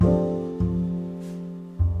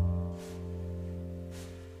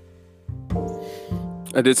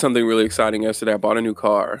I did something really exciting yesterday. I bought a new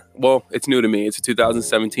car. Well, it's new to me. It's a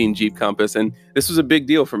 2017 Jeep Compass, and this was a big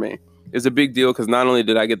deal for me. It's a big deal because not only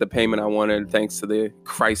did I get the payment I wanted, thanks to the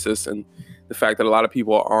crisis and the fact that a lot of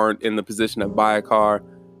people aren't in the position to buy a car,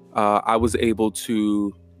 I was able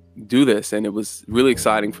to do this, and it was really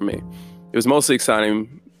exciting for me. It was mostly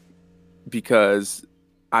exciting because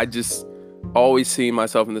I just always see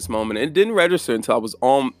myself in this moment. It didn't register until I was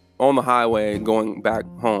on the highway going back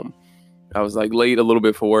home. I was like late a little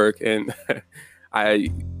bit for work, and I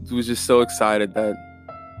was just so excited that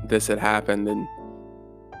this had happened. And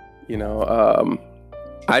you know,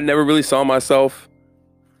 I never really saw myself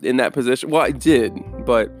in that position. Well, I did,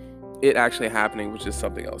 but it actually happening was just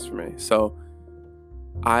something else for me. So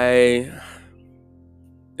I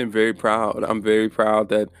am very proud. I'm very proud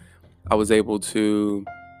that I was able to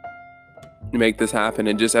make this happen.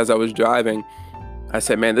 And just as I was driving, I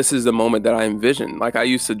said, man, this is the moment that I envisioned. Like, I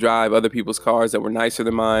used to drive other people's cars that were nicer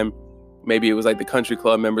than mine. Maybe it was like the country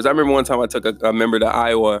club members. I remember one time I took a member to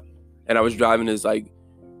Iowa, and I was driving his, like,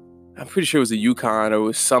 I'm pretty sure it was a Yukon or it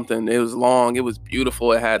was something. It was long. It was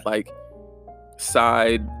beautiful. It had like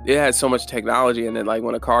it had so much technology in it. Like,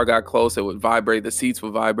 when a car got close, it would vibrate. The seats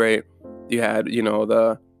would vibrate. You had,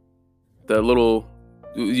 the little,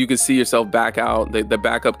 you could see yourself back out, the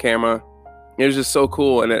backup camera. It was just so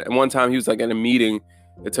cool. And at one time he was like in a meeting.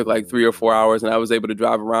 It took like 3 or 4 hours, and I was able to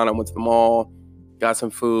drive around. I went to the mall, got some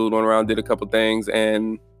food, went around, did a couple things,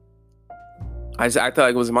 and I just acted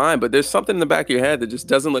like it was mine. But there's something in the back of your head that just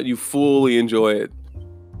doesn't let you fully enjoy it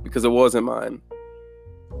because it wasn't mine.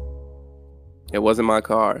 It wasn't my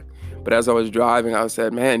car. But as I was driving, I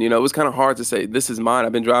said, man, it was kind of hard to say, this is mine.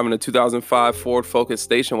 I've been driving a 2005 Ford Focus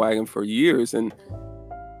station wagon for years, and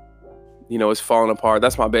it's falling apart.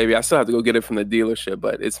 That's my baby. I still have to go get it from the dealership,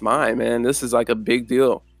 but it's mine, man. This is like a big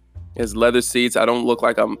deal. It's leather seats. I don't look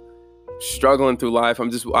like I'm struggling through life.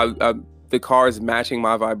 The car is matching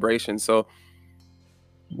my vibration. So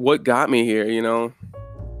what got me here,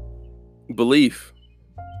 Belief.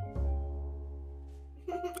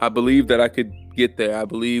 I believe that I could get there. I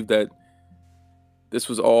believe that this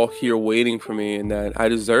was all here waiting for me and that I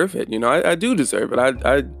deserve it. I do deserve it.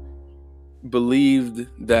 I believed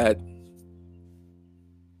that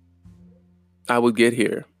I would get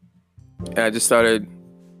here. And I just started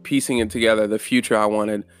piecing it together, the future I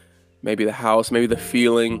wanted, maybe the house, maybe the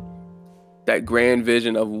feeling, that grand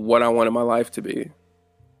vision of what I wanted my life to be.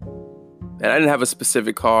 And I didn't have a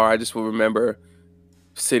specific car. I just will remember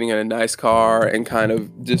sitting in a nice car and kind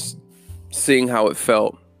of just seeing how it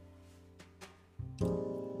felt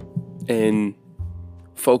and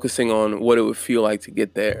focusing on what it would feel like to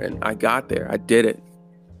get there. And I got there. I did it.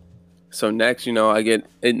 So next, I get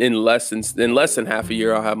in less than half a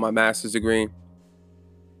year, I'll have my master's degree.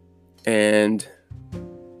 And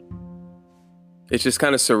it's just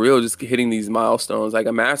kind of surreal just hitting these milestones. Like,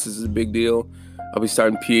 a master's is a big deal. I'll be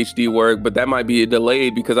starting PhD work, but that might be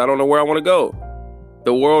delayed because I don't know where I want to go.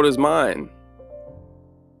 The world is mine.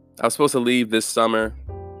 I was supposed to leave this summer,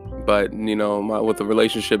 but, with the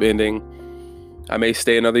relationship ending, I may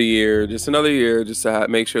stay another year just to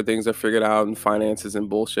make sure things are figured out and finances and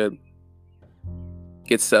bullshit.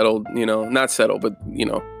 Get settled, not settled, but,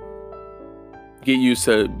 get used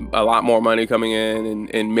to a lot more money coming in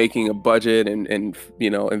and making a budget and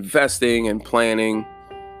investing and planning.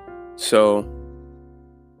 So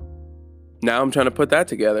now I'm trying to put that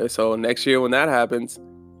together. So next year when that happens,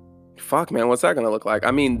 fuck, man, what's that going to look like?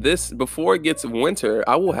 I mean, before it gets winter,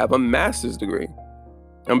 I will have a master's degree.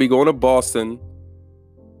 I'll be going to Boston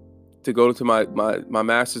to go to my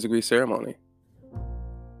master's degree ceremony.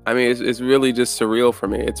 I mean, it's really just surreal for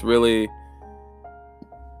me. It's really,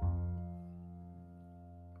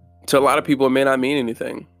 to a lot of people, it may not mean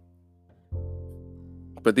anything.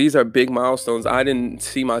 But these are big milestones I didn't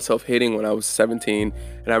see myself hitting when I was 17.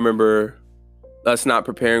 And I remember us not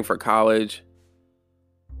preparing for college,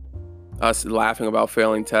 us laughing about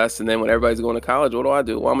failing tests. And then when everybody's going to college, what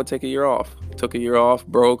do? Well, I'm going to take a year off. Took a year off,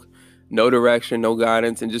 broke, no direction, no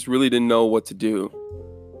guidance, and just really didn't know what to do.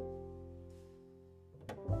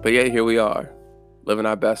 But yeah, here we are, living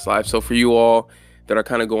our best life. So for you all that are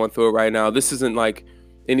kind of going through it right now, this isn't like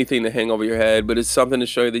anything to hang over your head, but it's something to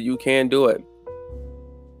show you that you can do it,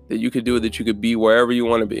 that you could do it, that you could be wherever you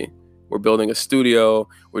want to be. We're building a studio.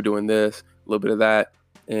 We're doing this, a little bit of that.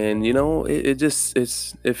 And,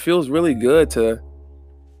 it feels really good to,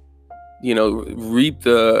 reap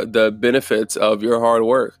the benefits of your hard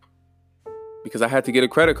work, because I had to get a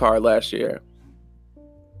credit card last year.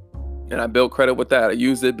 And I built credit with that. I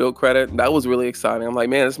used it, built credit. That was really exciting. I'm like,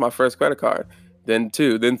 man, this is my first credit card. Then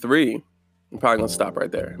 2, then 3. I'm probably going to stop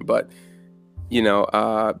right there. But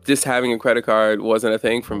just having a credit card wasn't a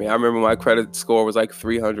thing for me. I remember my credit score was like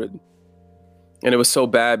 300. And it was so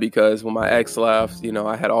bad because when my ex left,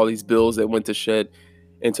 I had all these bills that went to shit.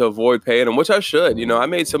 And to avoid paying them, which I should, I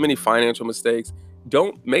made so many financial mistakes.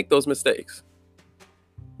 Don't make those mistakes.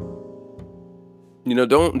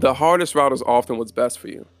 The hardest route is often what's best for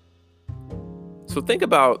you. So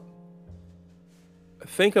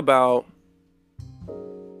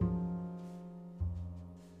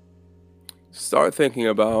start thinking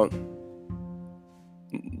about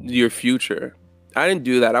your future. I didn't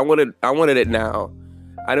do that. I wanted it now.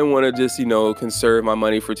 I didn't want to just, conserve my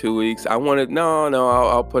money for 2 weeks. I wanted,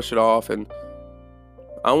 I'll push it off, and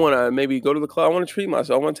I want to maybe go to the club. I want to treat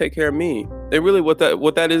myself. I want to take care of me. And really what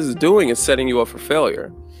that is doing is setting you up for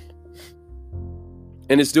failure.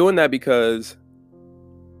 And it's doing that because,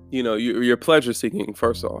 you're pleasure seeking,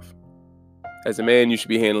 first off. As a man, you should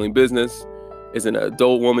be handling business. As an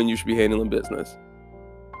adult woman, you should be handling business.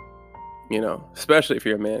 Especially if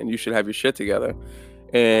you're a man, you should have your shit together.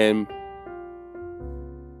 And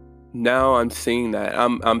now I'm seeing that.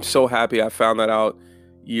 I'm so happy I found that out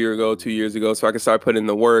a year ago, 2 years ago, so I can start putting in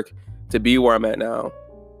the work to be where I'm at now,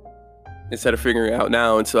 instead of figuring it out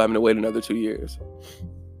now and still having to wait another 2 years.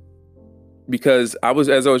 Because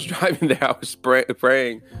as I was driving there, I was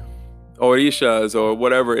praying, Orishas or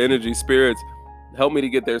whatever energy spirits, help me to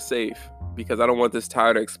get there safe, because I don't want this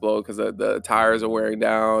tire to explode because the tires are wearing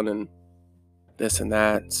down and this and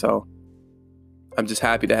that. So I'm just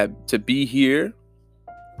happy to be here,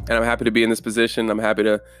 and I'm happy to be in this position. I'm happy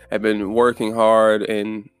to have been working hard,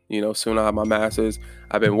 and soon I'll have my master's.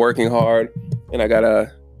 I've been working hard, and I got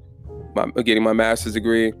getting my master's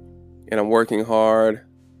degree, and I'm working hard,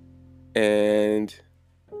 and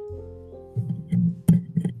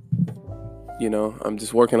I'm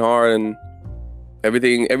just working hard, and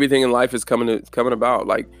everything in life is coming about.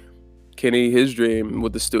 Like Kenny, his dream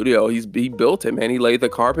with the studio, he built it, man. He laid the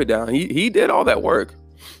carpet down. He did all that work.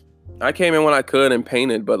 I came in when I could and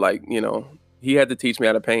painted, but he had to teach me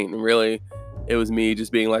how to paint. And really, it was me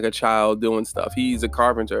just being like a child doing stuff. He's a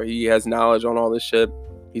carpenter. He has knowledge on all this shit.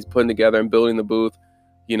 He's putting together and building the booth.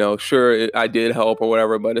 Sure, I did help or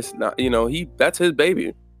whatever, but it's not, that's his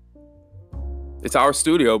baby. It's our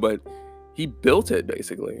studio, but he built it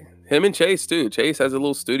basically. Him and Chase too. Chase has a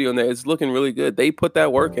little studio in there. It's looking really good. They put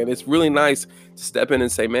that work in. It's really nice to step in and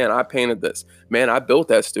say, man, I painted this. Man, I built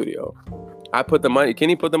that studio. I put the money.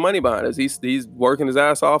 Kenny put the money behind us. He's working his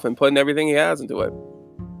ass off and putting everything he has into it.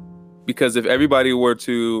 Because if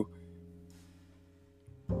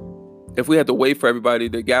we had to wait for everybody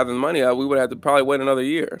to gather the money up, we would have to probably wait another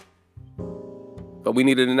year. But we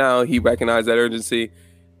needed it now. He recognized that urgency,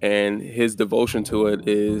 and his devotion to it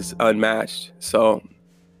is unmatched. So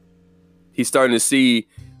he's starting to see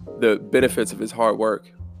the benefits of his hard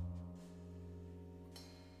work.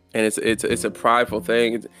 And it's a prideful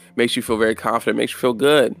thing. It makes you feel very confident. It makes you feel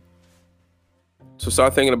good. So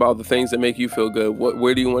start thinking about the things that make you feel good.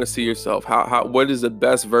 Where do you want to see yourself? What is the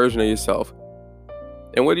best version of yourself?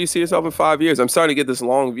 And where do you see yourself in 5 years? I'm starting to get this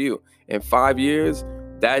long view. In 5 years,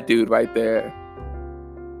 that dude right there,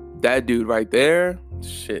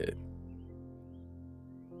 shit.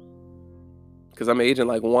 Because I'm aging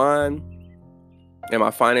like wine, and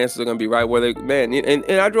my finances are going to be right where man. And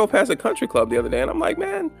I drove past a country club the other day, and I'm like,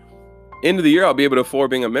 man, end of the year, I'll be able to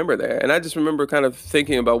afford being a member there. And I just remember kind of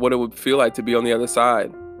thinking about what it would feel like to be on the other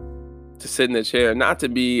side, to sit in the chair, not to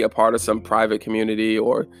be a part of some private community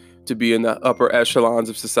or to be in the upper echelons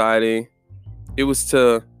of society. It was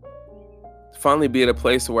to finally be at a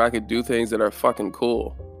place where I could do things that are fucking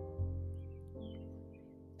cool.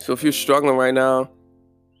 So if you're struggling right now,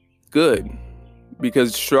 good.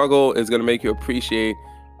 Because struggle is going to make you appreciate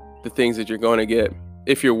the things that you're going to get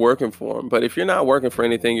if you're working for them. But if you're not working for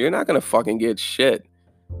anything, you're not going to fucking get shit.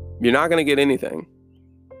 You're not going to get anything.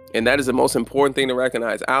 And that is the most important thing to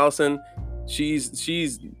recognize. Allison, she's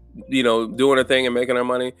doing her thing and making her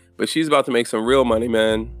money, but she's about to make some real money,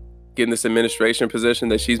 man. Getting this administration position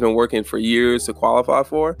that she's been working for years to qualify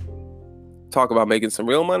for. Talk about making some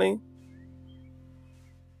real money.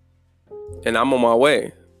 And I'm on my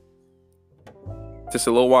way. Just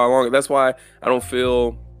a little while longer. That's why I don't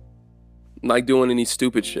feel like doing any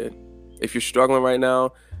stupid shit. If you're struggling right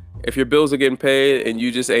now, if your bills are getting paid and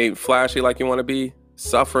you just ain't flashy like you want to be,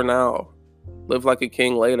 suffer now. Live like a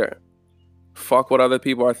king later. Fuck what other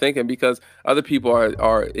people are thinking, because other people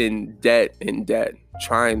are in debt,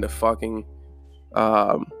 trying to fucking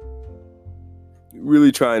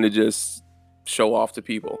really trying to just show off to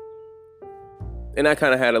people. And I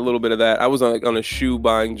kind of had a little bit of that. I was on a shoe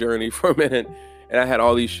buying journey for a minute, and I had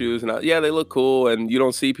all these shoes, and they look cool, and you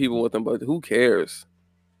don't see people with them, but who cares?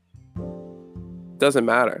 doesn't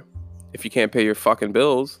matter if you can't pay your fucking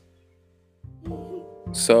bills.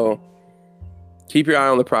 So keep your eye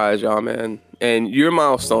on the prize, y'all, man. And your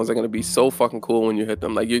milestones are going to be so fucking cool when you hit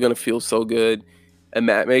them. Like, you're going to feel so good. And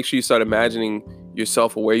make sure you start imagining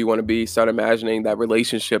yourself or where you want to be. Start imagining that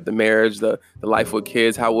relationship, the marriage, the life with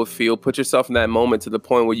kids, how it would feel. Put yourself in that moment to the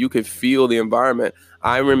point where you could feel the environment.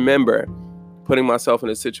 I remember putting myself in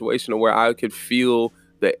a situation where I could feel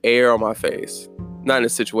the air on my face. Not in a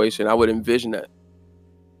situation, I would envision it.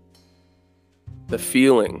 The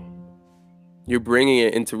feeling. You're bringing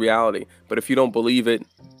it into reality. But if you don't believe it,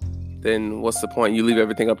 then what's the point? You leave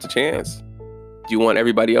everything up to chance. Do you want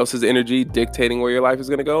everybody else's energy dictating where your life is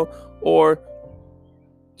going to go? Or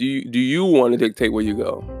do you want to dictate where you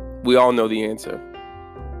go? We all know the answer.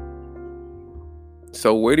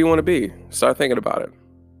 So where do you want to be? Start thinking about it.